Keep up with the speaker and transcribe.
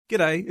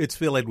G'day, it's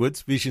Phil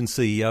Edwards, Vision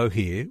CEO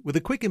here, with a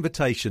quick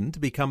invitation to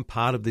become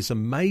part of this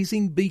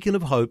amazing beacon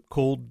of hope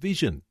called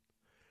Vision.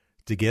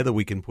 Together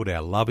we can put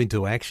our love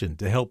into action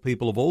to help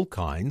people of all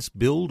kinds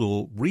build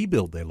or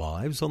rebuild their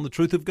lives on the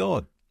truth of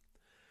God.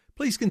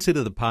 Please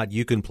consider the part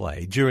you can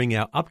play during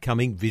our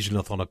upcoming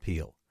Visionathon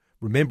appeal,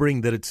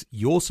 remembering that it's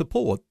your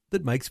support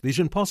that makes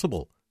Vision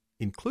possible,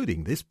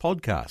 including this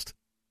podcast.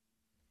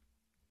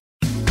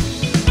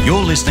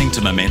 You're listening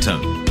to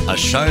Momentum, a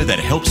show that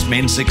helps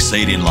men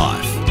succeed in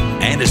life.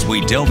 And as we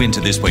delve into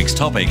this week's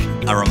topic,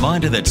 a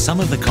reminder that some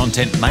of the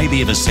content may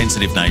be of a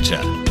sensitive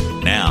nature.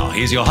 Now,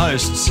 here's your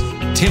hosts,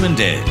 Tim and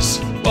Des.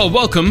 Well,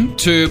 welcome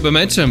to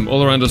Momentum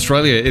all around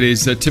Australia. It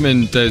is Tim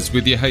and Des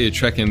with you. How are you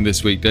tracking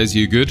this week, Des?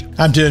 You good?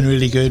 I'm doing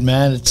really good,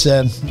 man.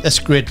 It's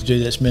great to do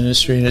this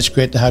ministry, and it's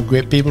great to have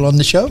great people on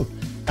the show.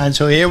 And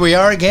so here we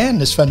are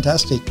again. It's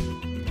fantastic.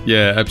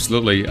 Yeah,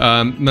 absolutely.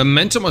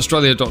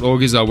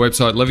 MomentumAustralia.org is our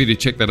website. Love you to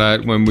check that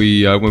out when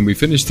we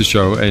finish the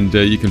show, and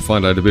you can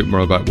find out a bit more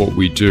about what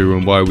we do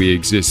and why we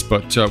exist.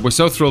 But we're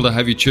so thrilled to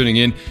have you tuning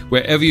in.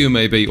 Wherever you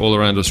may be all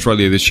around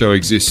Australia, this show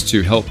exists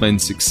to help men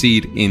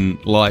succeed in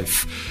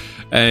life.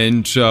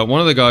 And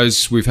one of the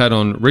guys we've had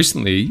on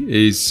recently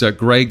is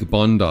Greg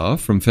Bondar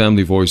from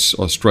Family Voice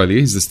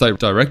Australia. He's the State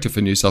Director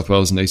for New South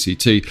Wales and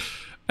ACT.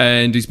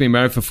 And he's been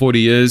married for 40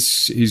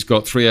 years. He's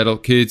got 3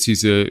 adult kids.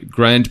 He's a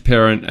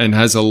grandparent and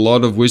has a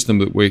lot of wisdom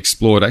that we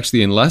explored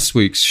actually in last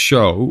week's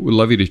show. We'd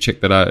love you to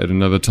check that out at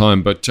another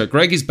time. But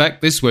Greg is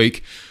back this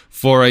week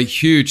for a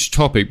huge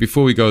topic.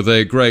 Before we go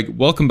there, Greg,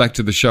 welcome back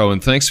to the show,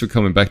 and thanks for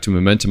coming back to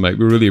Momentum, mate.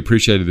 We really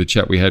appreciated the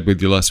chat we had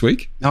with you last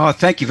week. Oh,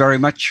 thank you very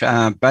much,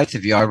 both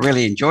of you. I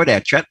really enjoyed our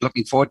chat.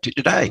 Looking forward to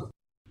today.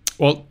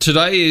 Well,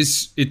 today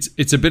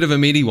it's a bit of a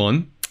meaty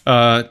one.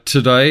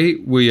 Today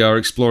we are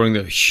exploring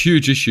the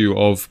huge issue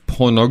of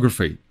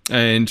pornography,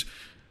 and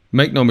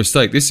make no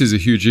mistake, this is a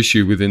huge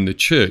issue within the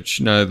church.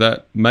 Now,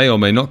 that may or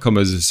may not come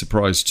as a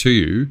surprise to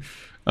you.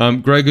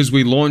 Greg, as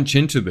we launch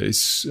into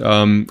this,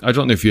 I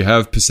don't know if you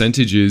have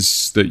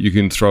percentages that you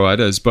can throw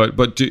at us,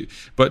 but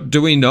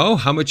do we know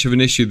how much of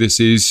an issue this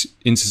is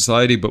in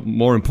society, but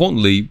more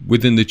importantly,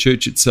 within the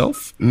church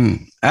itself?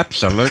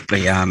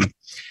 Absolutely.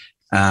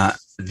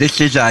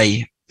 This is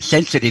a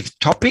sensitive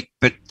topic,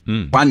 but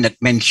one that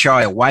men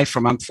shy away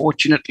from,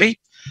 unfortunately,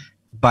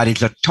 but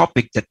it's a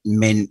topic that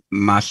men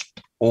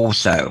must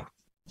also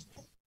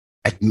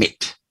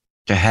admit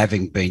to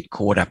having been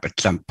caught up at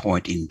some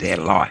point in their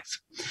life.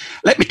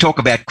 Let me talk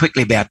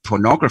quickly about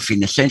pornography, in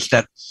the sense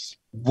that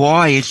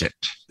why is it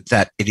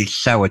that it is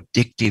so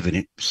addictive and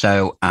it's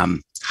so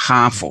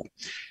harmful?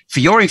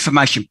 For your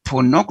information,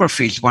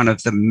 pornography is one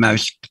of the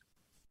most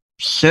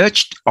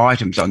searched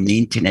items on the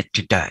internet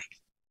today.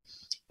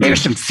 There are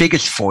some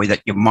figures for you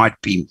that you might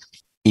be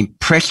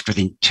impressed with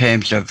in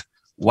terms of,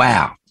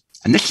 wow.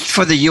 And this is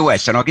for the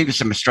US, and I'll give you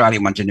some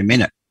Australian ones in a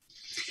minute.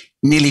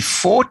 Nearly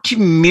 40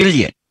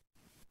 million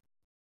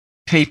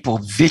people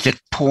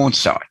visit porn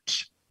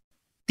sites.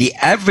 The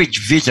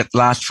average visit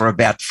lasts for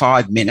about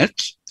 5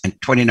 minutes and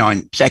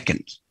 29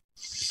 seconds,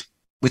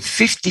 with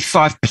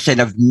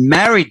 55% of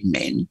married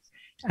men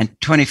and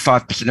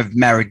 25% of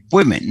married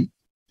women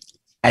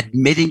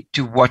admitting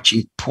to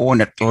watching porn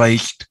at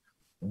least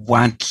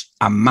once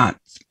a month.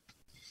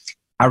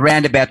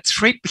 Around about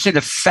 3%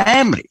 of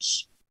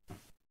families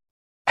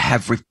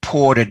have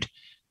reported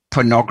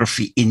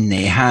pornography in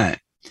their home.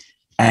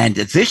 And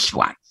this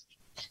one,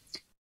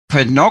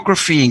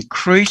 pornography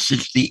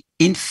increases the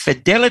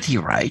infidelity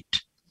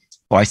rate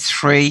by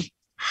 300%.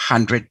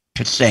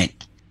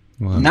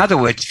 Wow. In other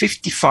words,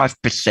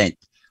 55%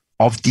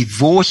 of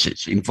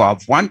divorces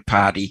involve one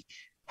party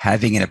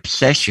having an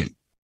obsession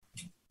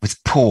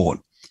with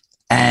porn.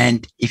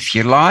 And if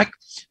you like,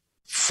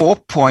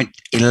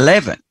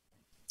 4.11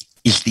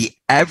 is the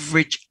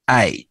average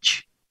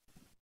age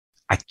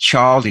a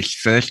child is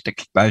first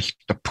exposed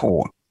to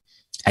porn.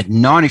 And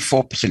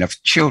 94%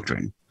 of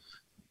children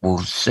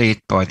will see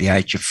it by the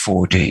age of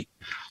 14.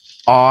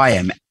 I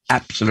am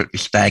absolutely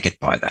staggered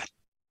by that.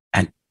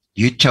 And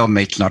you tell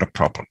me it's not a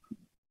problem.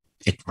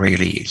 It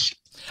really is.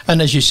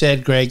 And as you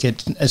said, Greg,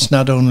 it's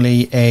not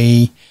only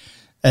a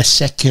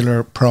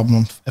secular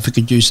problem, if I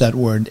could use that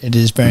word. It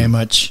is very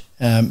much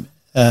in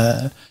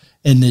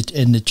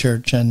the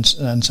church, and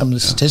some of the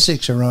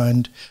statistics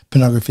around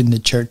pornography in the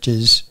church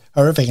is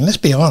horrific. And let's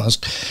be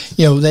honest,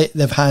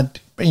 they've had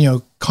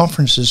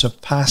conferences of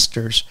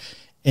pastors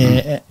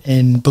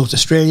in both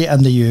Australia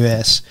and the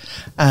US,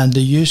 and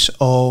the use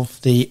of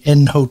the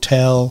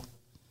in-hotel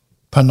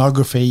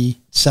pornography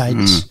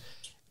sites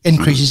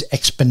increases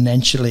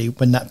exponentially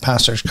when that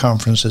pastor's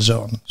conference is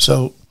on.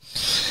 So,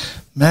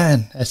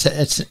 man,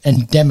 it's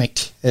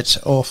endemic. It's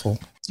awful.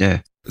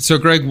 Yeah. So,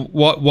 Greg,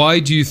 why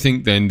do you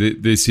think then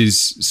that this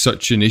is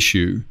such an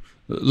issue?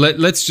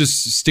 Let's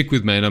just stick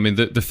with men. I mean,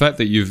 the fact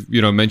that you've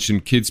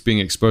mentioned kids being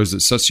exposed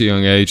at such a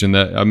young age, and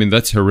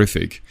that's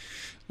horrific.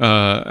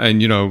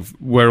 And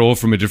we're all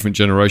from a different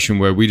generation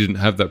where we didn't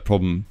have that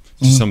problem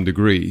to some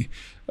degree.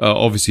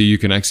 Obviously, you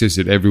can access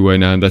it everywhere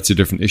now, and that's a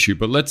different issue.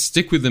 But let's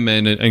stick with the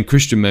men and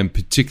Christian men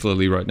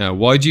particularly right now.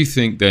 Why do you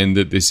think then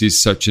that this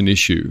is such an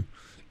issue,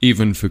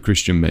 even for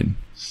Christian men?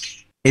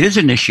 It is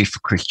an issue for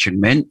Christian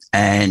men,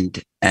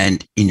 and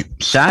in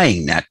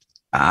saying that,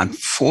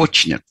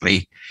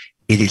 unfortunately,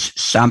 it is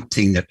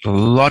something that a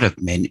lot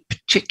of men,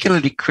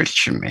 particularly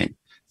Christian men,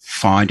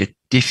 find it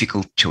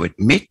difficult to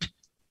admit,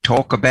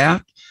 talk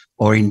about,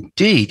 or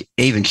indeed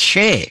even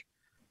share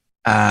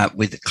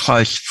with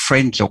close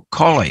friends or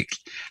colleagues,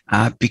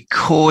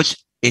 because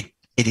it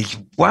is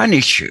one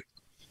issue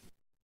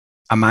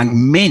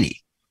among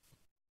many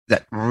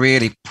that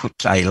really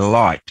puts a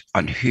light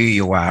on who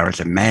you are as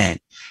a man.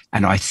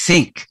 And I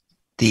think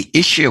the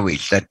issue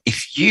is that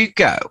if you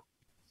go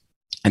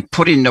and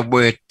put in the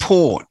word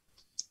porn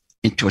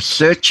into a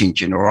search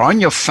engine or on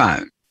your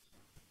phone,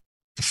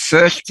 the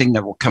first thing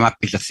that will come up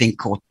is a thing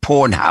called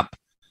Pornhub.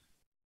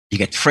 You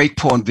get free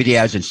porn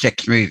videos and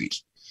sex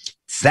movies.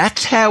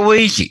 That's how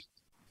easy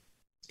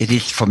it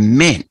is for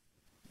men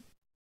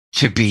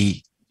to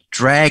be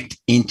dragged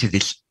into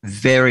this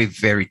very,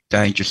 very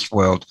dangerous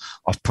world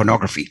of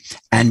pornography.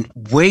 And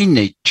we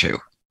need to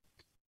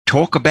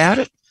talk about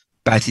it,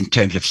 both in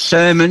terms of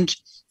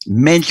sermons,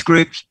 men's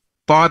groups,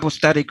 Bible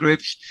study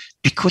groups,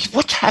 because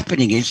what's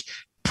happening is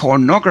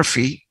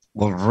pornography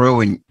will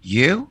ruin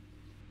you,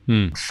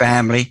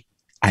 family,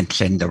 and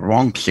send the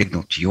wrong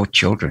signal to your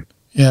children.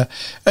 Yeah.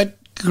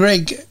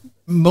 Greg,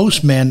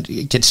 most men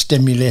get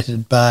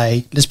stimulated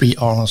by, let's be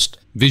honest,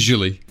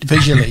 Visually.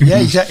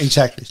 Yeah,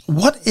 exactly.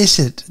 What is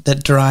it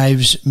that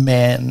drives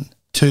men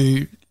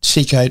to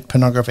seek out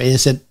pornography?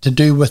 Is it to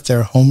do with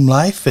their home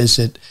life? Is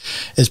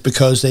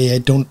because they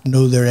don't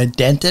know their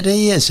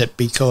identity? Is it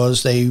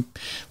because they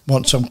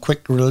want some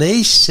quick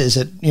release? Is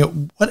it,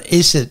 what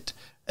is it?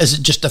 Is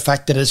it just the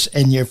fact that it's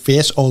in your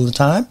face all the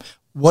time?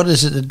 What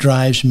is it that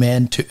drives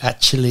men to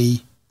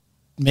actually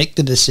make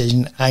the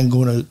decision, I'm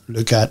going to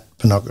look at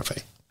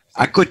pornography?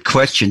 A good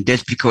question,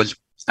 Des, because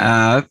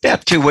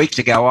about 2 weeks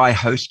ago, I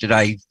hosted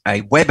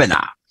a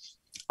webinar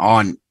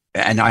on,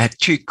 and I had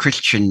two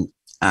Christian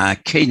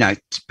keynote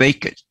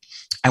speakers,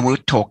 and we were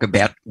talking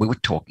about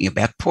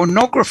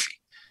pornography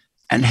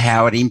and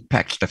how it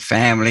impacts the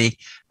family,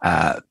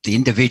 the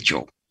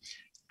individual.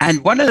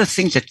 And one of the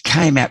things that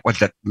came out was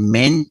that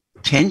men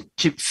tend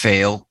to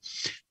feel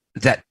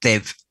that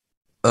they've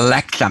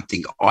lacked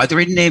something, either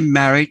in their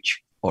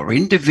marriage or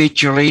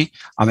individually.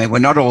 I mean, we're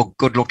not all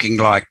good looking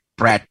like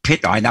Brad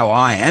Pitt. I know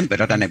I am, but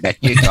I don't know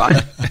about you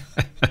guys.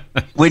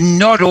 We're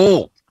not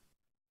all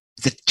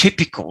the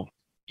typical,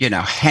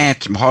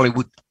 handsome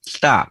Hollywood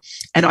star.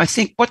 And I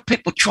think what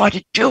people try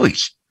to do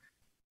is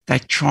they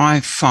try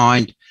and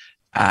find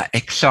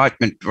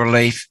excitement,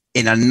 relief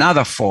in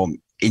another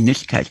form, in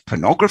this case,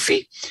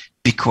 pornography,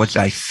 because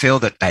they feel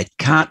that they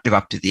can't live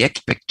up to the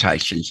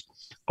expectations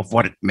of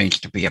what it means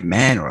to be a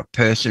man or a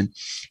person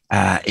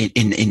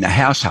in the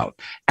household.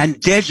 And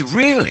there's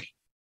really,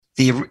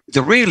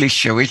 the real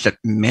issue is that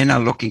men are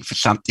looking for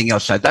something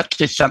else. So that's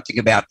just something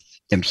about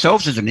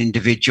themselves as an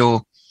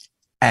individual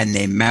and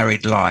their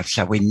married life.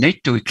 So we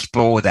need to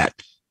explore that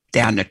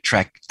down the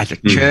track as a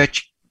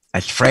church,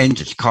 as friends,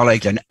 as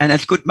colleagues, and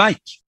as good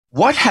mates.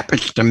 What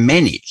happens to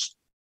men is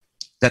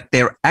that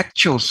their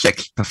actual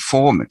sex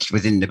performance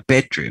within the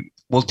bedroom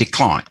will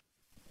decline.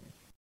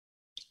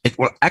 It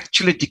will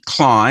actually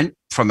decline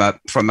from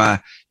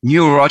a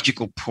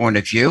neurological point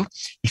of view.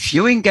 If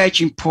you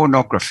engage in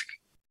pornography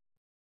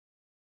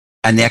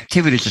and the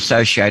activities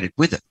associated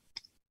with it,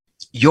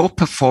 your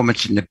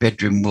performance in the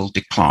bedroom will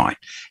decline.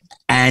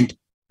 And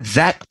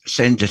that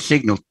sends a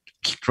signal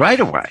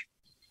straight away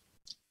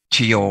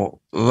to your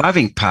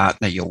loving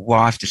partner, your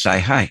wife, to say,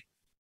 hey,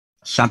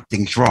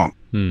 something's wrong.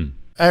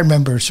 I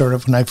remember sort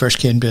of when I first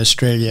came to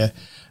Australia,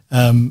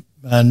 and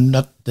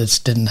not this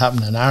didn't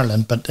happen in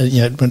Ireland, but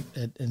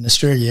in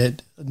Australia,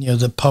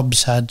 the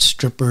pubs had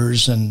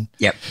strippers and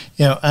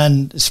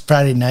and it's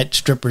Friday night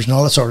strippers and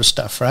all that sort of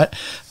stuff, right?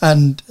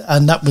 And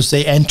that was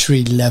the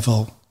entry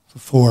level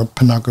for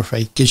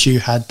pornography, because you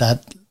had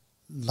that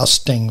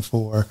lusting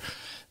for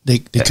the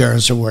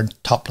girls who were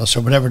topless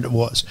or whatever it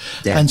was.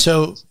 Yeah. And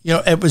so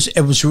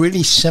it was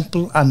really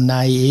simple and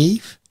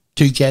naive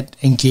to get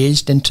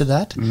engaged into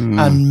that,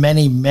 and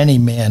many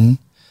men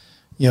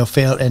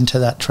fell into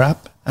that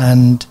trap,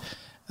 and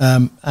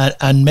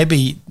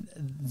maybe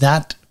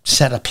that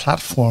set a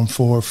platform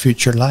for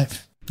future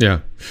life. Yeah.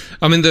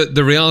 I mean,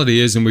 the reality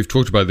is, and we've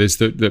talked about this,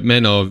 that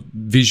men are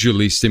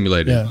visually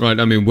stimulated, right?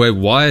 I mean, we're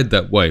wired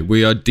that way.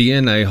 We are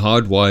DNA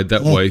hardwired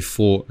that way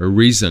for a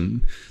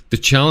reason. The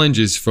challenge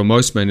is for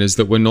most men is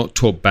that we're not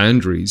taught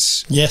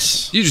boundaries.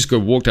 Yes. You just go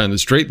walk down the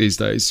street these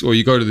days, or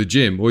you go to the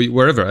gym, or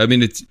wherever. I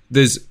mean,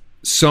 there's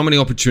so many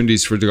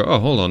opportunities for it to go, oh,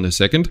 hold on a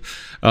second.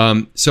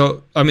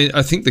 So, I mean,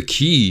 I think the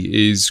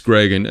key is,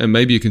 Greg, and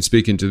maybe you can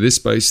speak into this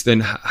space, then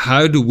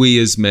how do we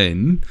as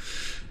men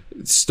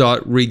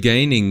start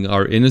regaining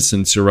our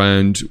innocence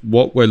around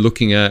what we're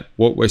looking at,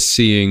 what we're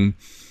seeing,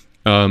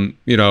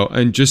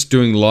 and just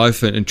doing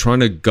life and trying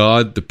to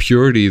guard the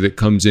purity that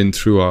comes in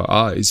through our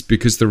eyes,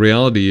 because the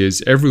reality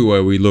is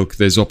everywhere we look,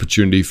 there's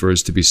opportunity for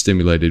us to be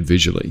stimulated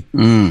visually.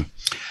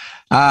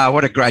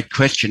 What a great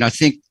question. I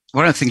think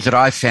one of the things that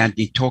I found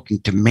in talking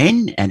to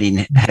men and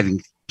in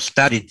having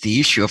studied the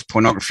issue of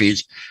pornography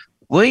is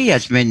we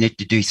as men need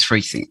to do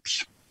three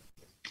things.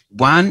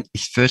 One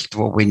is, first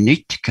of all, we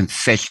need to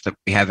confess that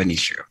we have an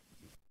issue.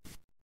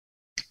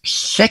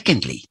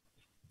 Secondly,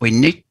 we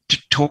need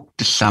to talk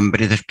to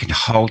somebody that can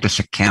hold us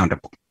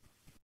accountable.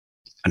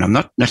 And I'm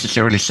not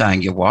necessarily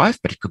saying your wife,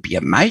 but it could be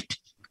a mate,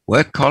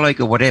 work colleague,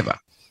 or whatever.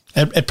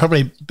 It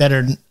probably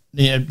better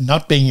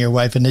not being your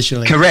wife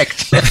initially.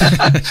 Correct.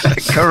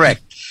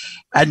 Correct.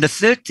 And the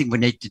third thing we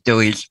need to do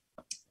is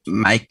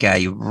make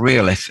a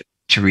real effort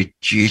to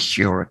reduce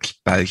your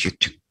exposure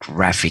to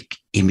graphic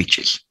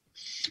images.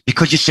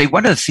 Because you see,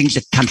 one of the things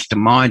that comes to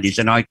mind is,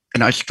 and I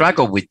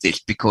struggle with this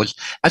because,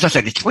 as I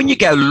said, it's when you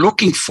go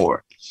looking for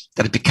it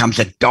that it becomes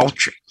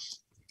adultery.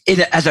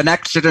 As an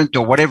accident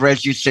or whatever,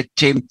 as you said,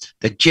 Tim,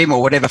 the gym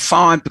or whatever,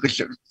 fine,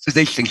 because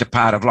these things are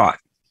part of life.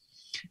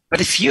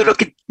 But if you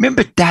look at,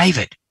 remember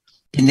David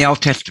in the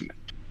Old Testament,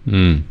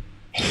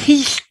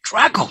 he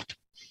struggled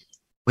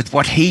with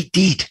what he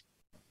did.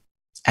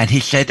 And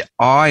he said,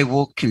 I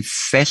will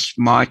confess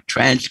my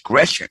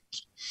transgressions.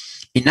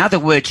 In other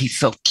words, he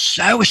felt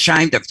so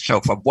ashamed of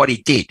himself of what he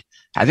did.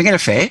 Having an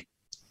affair,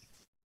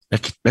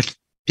 let's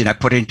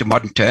put it into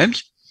modern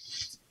terms,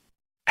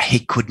 he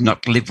could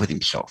not live with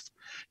himself.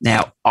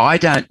 Now, I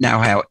don't know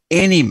how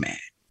any man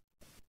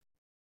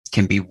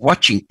can be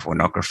watching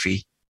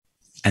pornography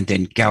and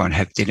then go and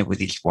have dinner with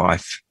his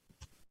wife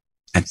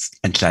and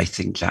say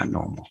things are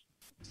normal.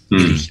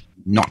 It is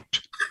not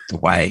the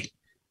way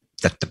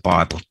that the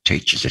Bible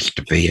teaches us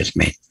to be as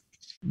men.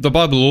 The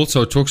Bible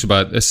also talks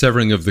about a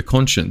severing of the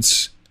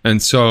conscience.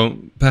 And so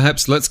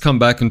perhaps let's come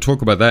back and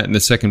talk about that in the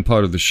second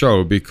part of the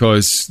show,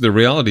 because the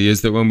reality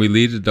is that when we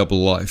lead a double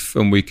life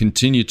and we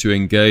continue to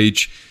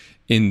engage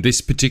in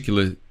this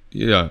particular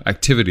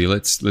activity,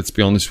 let's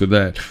be honest with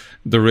that,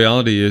 the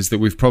reality is that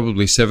we've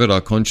probably severed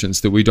our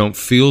conscience, that we don't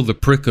feel the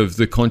prick of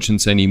the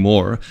conscience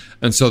anymore,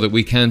 and so that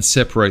we can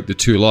separate the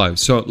two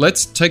lives. So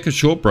let's take a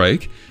short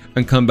break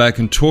and come back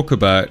and talk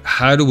about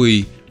how do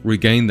we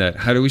regain that?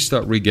 How do we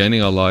start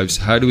regaining our lives?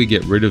 How do we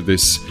get rid of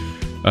this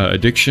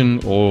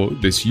addiction or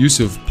this use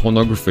of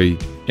pornography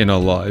in our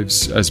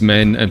lives as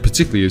men, and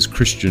particularly as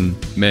Christian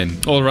men?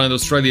 All around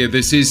Australia,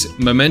 this is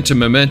Momentum.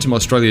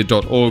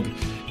 MomentumAustralia.org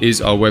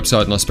is our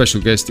website, and our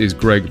special guest is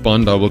Greg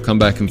Bondar. We'll come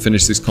back and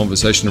finish this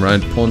conversation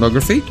around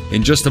pornography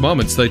in just a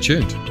moment. Stay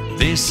tuned.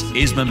 This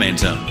is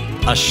Momentum,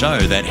 a show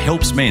that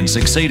helps men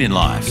succeed in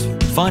life.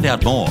 Find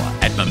out more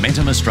at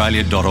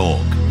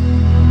MomentumAustralia.org.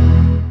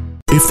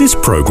 If this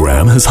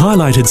program has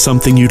highlighted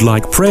something you'd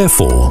like prayer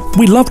for,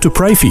 we'd love to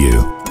pray for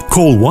you.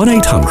 Call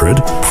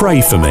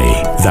 1-800-PRAY-FOR-ME.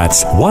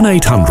 That's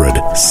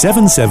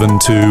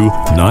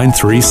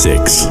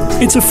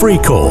 1-800-772-936. It's a free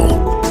call.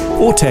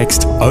 Or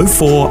text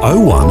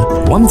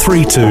 0401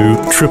 132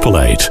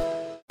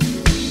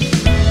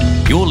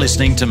 888. You're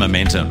listening to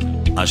Momentum,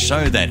 a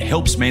show that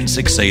helps men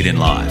succeed in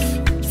life.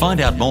 Find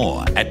out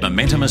more at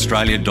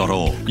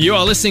MomentumAustralia.org. You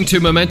are listening to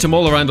Momentum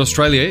all around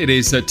Australia. It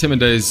is Tim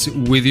and Des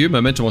with you.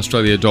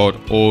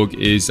 MomentumAustralia.org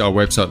is our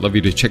website. Love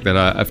you to check that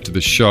out after the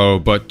show.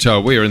 But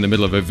we are in the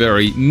middle of a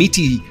very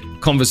meaty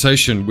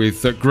conversation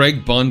with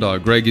Greg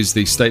Bondar. Greg is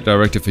the State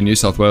Director for New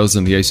South Wales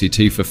and the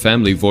ACT for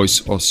Family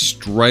Voice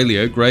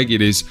Australia. Greg,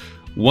 it is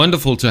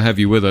wonderful to have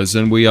you with us.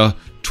 And we are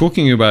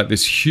talking about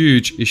this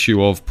huge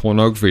issue of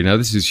pornography. Now,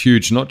 this is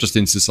huge, not just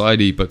in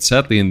society, but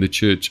sadly in the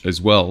church as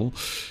well.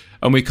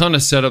 And we kind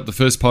of set up the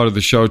first part of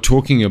the show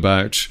talking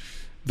about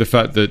the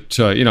fact that,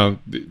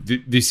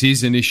 this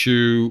is an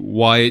issue,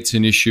 why it's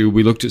an issue.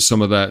 We looked at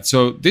some of that.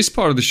 So this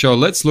part of the show,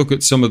 let's look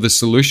at some of the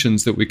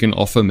solutions that we can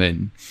offer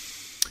men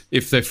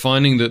if they're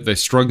finding that they're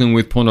struggling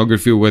with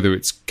pornography, whether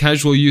it's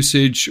casual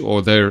usage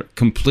or they're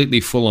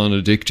completely full-on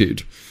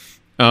addicted.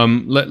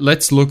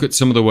 Let's look at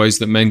some of the ways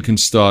that men can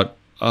start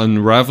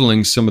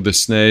unraveling some of the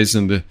snares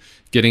and the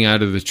getting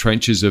out of the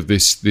trenches of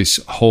this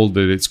hold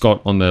that it's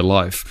got on their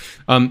life.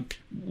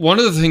 One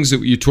of the things that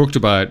you talked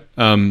about,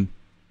 and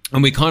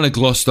we kind of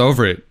glossed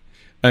over it,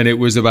 and it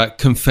was about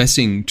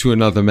confessing to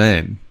another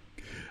man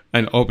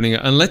and opening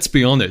it. And let's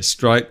be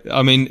honest, right?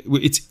 I mean,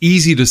 it's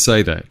easy to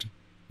say that.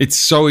 It's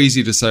so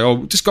easy to say,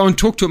 oh, just go and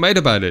talk to a mate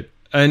about it.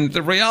 And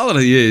the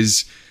reality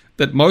is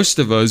that most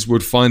of us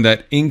would find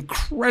that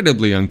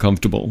incredibly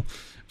uncomfortable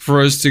for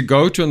us to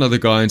go to another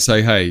guy and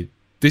say, hey,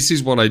 this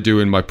is what I do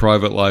in my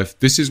private life.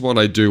 This is what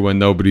I do when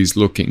nobody's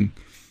looking.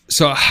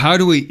 So how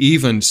do we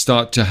even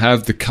start to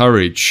have the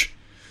courage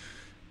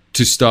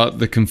to start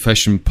the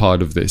confession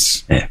part of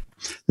this? Yeah,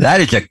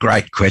 that is a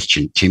great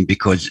question, Tim,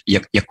 because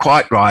you're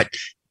quite right.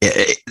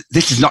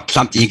 This is not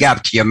something you go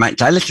up to your mate and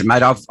say, listen,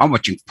 mate, I'm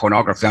watching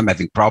pornography. I'm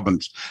having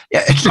problems.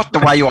 Yeah, it's not the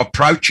way you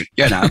approach it,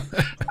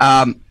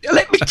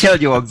 Let me tell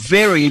you a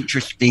very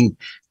interesting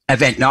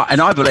event. Now,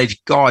 and I believe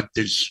God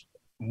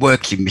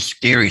works in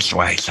mysterious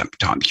ways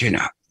sometimes,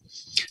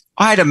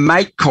 I had a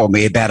mate call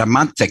me about a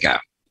month ago.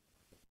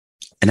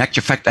 In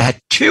actual fact, I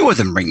had two of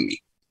them ring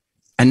me.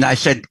 And they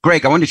said,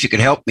 Greg, I wonder if you could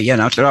help me.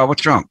 And I said, oh,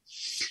 what's wrong?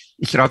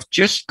 He said, I've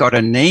just got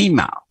an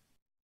email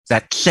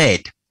that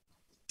said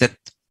that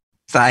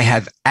they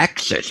have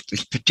accessed,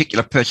 this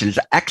particular person has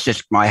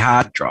accessed my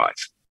hard drive.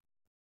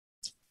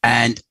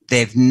 And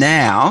they've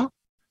now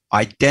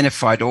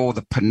identified all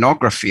the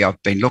pornography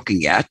I've been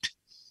looking at,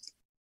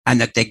 and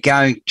that they're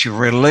going to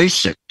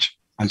release it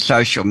on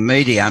social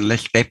media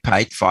unless they're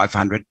paid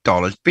 $500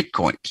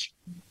 Bitcoins.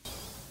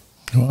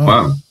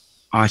 Wow.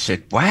 I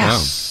said,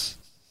 wow.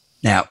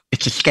 Now,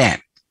 it's a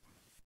scam.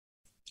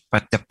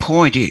 But the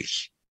point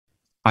is,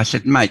 I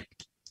said, mate,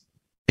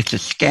 it's a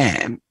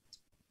scam,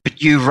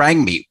 but you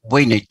rang me.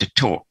 We need to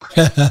talk.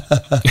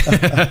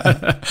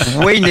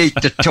 We need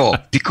to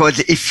talk, because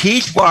if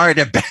he's worried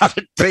about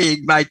it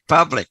being made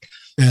public,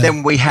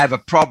 then we have a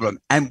problem.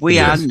 And we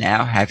are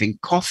now having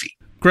coffee.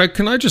 Greg,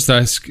 can I just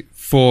ask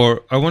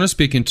I want to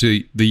speak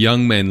into the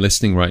young men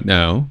listening right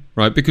now,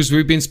 right? Because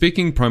we've been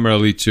speaking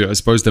primarily to, I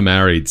suppose, the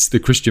marrieds, the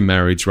Christian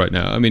marrieds right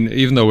now. I mean,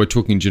 even though we're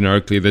talking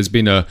generically, there's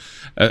been a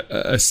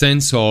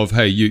sense of,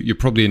 hey, you're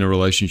probably in a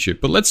relationship.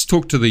 But let's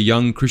talk to the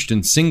young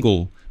Christian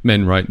single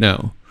men right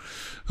now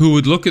who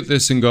would look at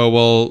this and go,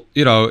 well,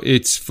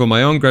 it's for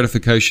my own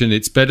gratification.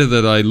 It's better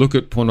that I look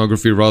at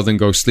pornography rather than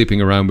go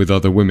sleeping around with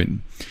other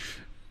women.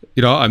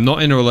 I'm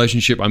not in a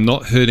relationship. I'm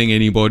not hurting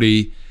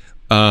anybody.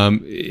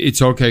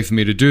 It's okay for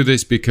me to do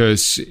this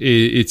because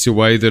it's a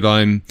way that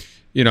I'm,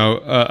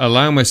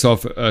 allowing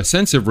myself a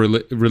sense of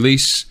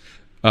release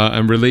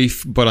and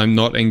relief, but I'm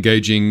not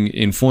engaging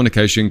in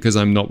fornication because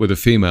I'm not with a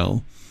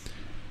female.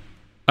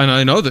 And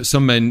I know that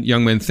some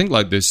young men think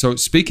like this. So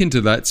speak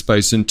into that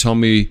space and tell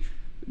me,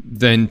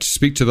 then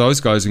speak to those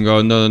guys and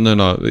go, no,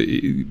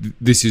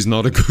 this is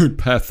not a good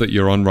path that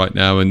you're on right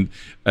now, and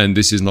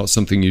this is not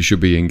something you should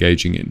be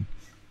engaging in.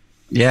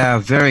 Yeah,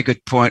 very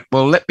good point.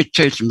 Well, let me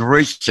tell you some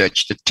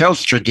research that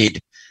Telstra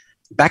did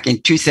back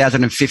in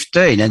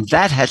 2015, and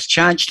that has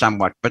changed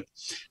somewhat. But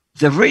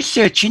the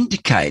research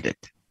indicated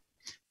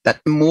that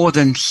more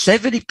than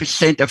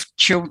 70% of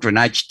children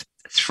aged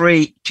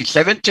 3 to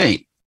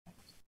 17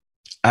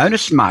 own a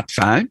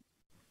smartphone,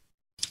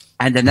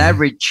 and an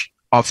average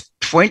of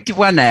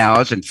 21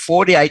 hours and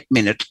 48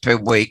 minutes per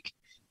week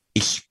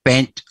is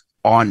spent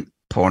on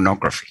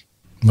pornography.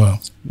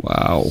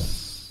 Wow.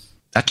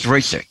 That's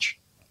research.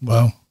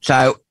 Wow.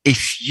 So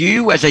if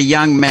you as a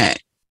young man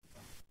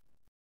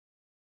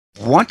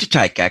want to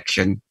take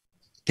action,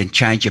 then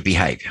change your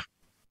behavior.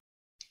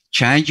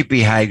 Change your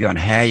behavior on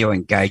how you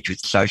engage with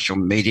social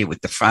media, with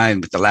the phone,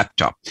 with the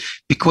laptop.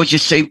 Because you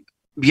see,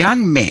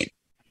 young men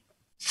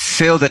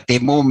feel that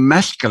they're more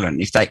masculine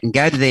if they can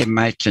go to their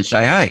mates and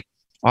say, hey,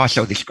 I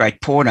saw this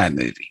great porno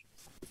movie.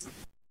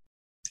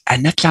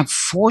 And that's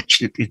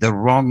unfortunately the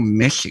wrong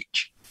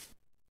message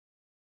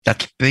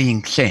that's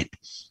being sent.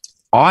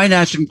 I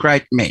know some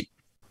great men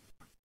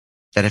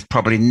that have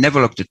probably never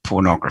looked at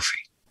pornography,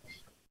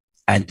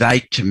 and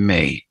they, to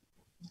me,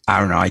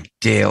 are an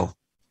ideal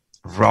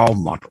role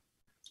model.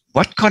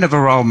 What kind of a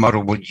role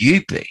model will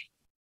you be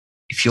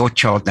if your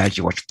child knows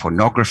you watch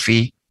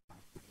pornography,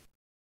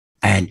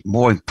 and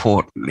more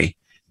importantly,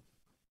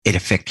 it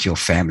affects your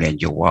family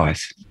and your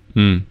wife?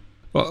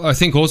 Well, I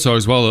think also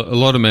as well, a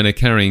lot of men are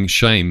carrying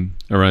shame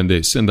around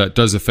this, and that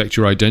does affect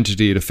your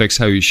identity. It affects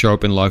how you show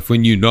up in life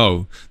when you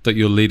know that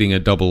you're leading a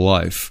double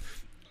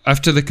life.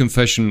 After the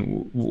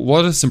confession,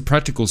 what are some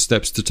practical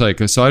steps to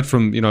take aside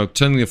from,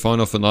 turning your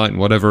phone off at night and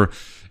whatever?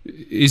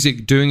 Is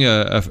it doing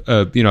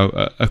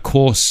a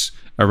course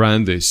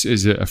around this?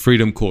 Is it a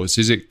freedom course?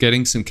 Is it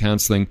getting some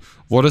counseling?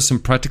 What are some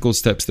practical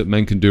steps that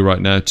men can do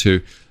right now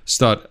to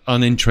start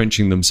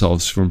unentrenching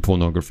themselves from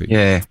pornography?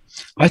 Yeah,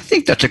 I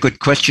think that's a good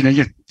question. And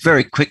just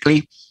very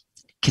quickly,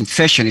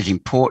 confession is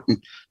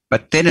important.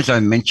 But then, as I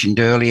mentioned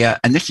earlier,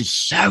 and this is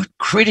so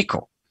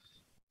critical,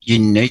 you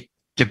need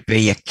to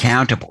be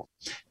accountable.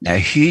 Now,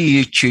 who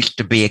you choose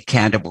to be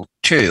accountable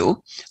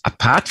to,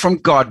 apart from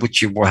God,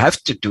 which you will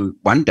have to do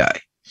one day,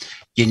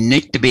 you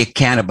need to be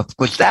accountable,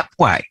 because that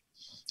way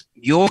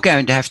you're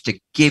going to have to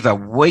give a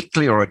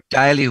weekly or a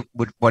daily,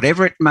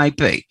 whatever it may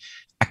be,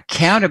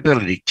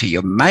 accountability to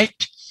your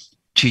mate,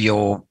 to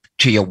your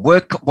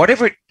work,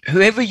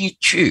 whoever you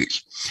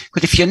choose.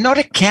 Because if you're not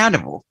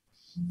accountable,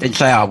 then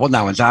say, oh, well,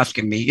 no one's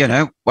asking me,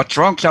 what's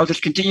wrong, so I'll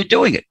just continue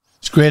doing it.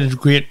 It's great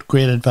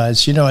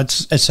advice.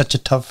 It's such a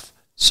tough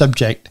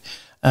subject,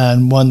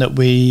 and one that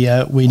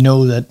we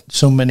know that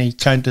so many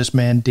countless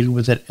men deal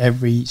with it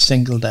every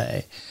single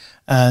day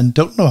and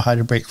don't know how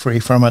to break free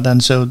from it.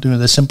 And so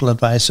the simple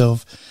advice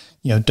of,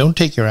 don't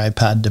take your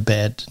iPad to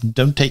bed,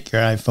 don't take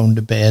your iPhone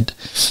to bed,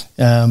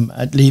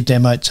 leave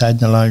them outside in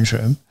the lounge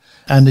room.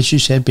 And as you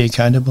said, be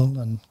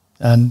accountable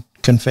and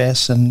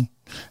confess and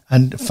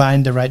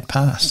find the right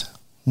path.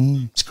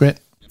 It's great.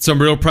 Some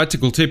real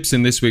practical tips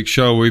in this week's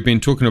show. We've been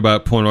talking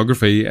about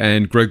pornography,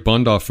 and Greg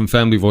Bondar from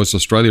Family Voice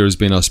Australia has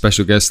been our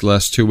special guest the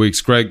last 2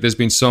 weeks. Greg, there's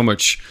been so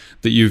much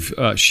that you've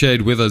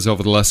shared with us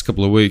over the last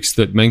couple of weeks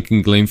that men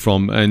can glean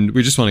from, and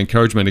we just want to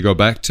encourage men to go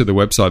back to the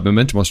website,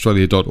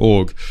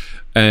 momentumaustralia.org,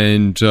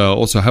 and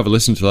also have a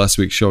listen to last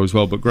week's show as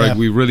well. But Greg,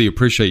 we really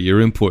appreciate your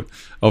input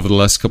over the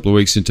last couple of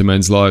weeks into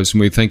men's lives,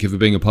 and we thank you for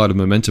being a part of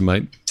Momentum,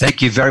 mate.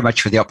 Thank you very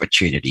much for the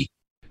opportunity.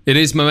 It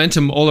is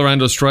Momentum all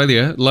around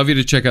Australia. Love you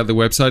to check out the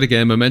website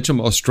again,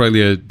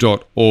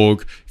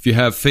 momentumaustralia.org. If you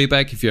have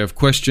feedback, if you have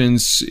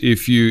questions,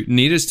 if you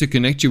need us to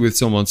connect you with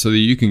someone so that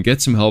you can get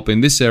some help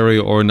in this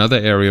area or another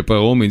area, by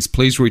all means,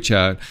 please reach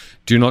out.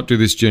 Do not do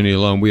this journey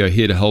alone. We are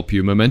here to help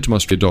you.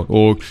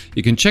 momentumaustralia.org.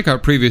 You can check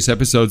out previous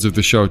episodes of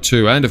the show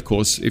too. And of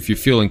course, if you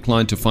feel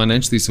inclined to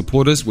financially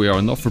support us, we are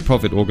a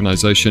not-for-profit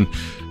organisation.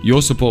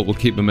 Your support will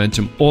keep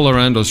Momentum all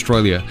around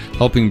Australia,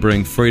 helping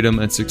bring freedom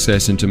and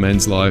success into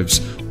men's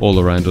lives all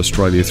around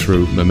Australia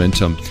through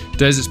Momentum.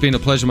 Des, it's been a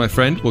pleasure, my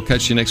friend. We'll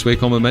catch you next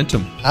week on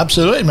Momentum.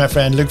 Absolutely, my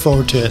friend. Look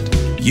forward to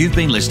it. You've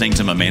been listening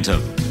to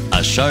Momentum,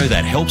 a show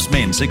that helps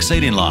men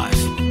succeed in life.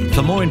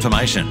 For more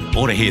information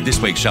or to hear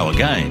this week's show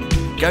again,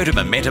 go to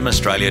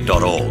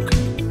momentumaustralia.org.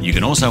 You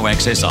can also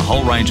access a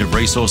whole range of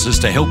resources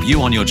to help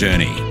you on your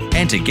journey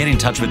and to get in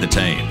touch with the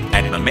team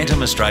at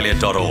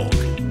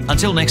momentumaustralia.org.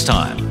 Until next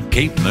time,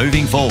 keep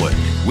moving forward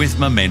with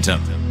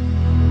Momentum.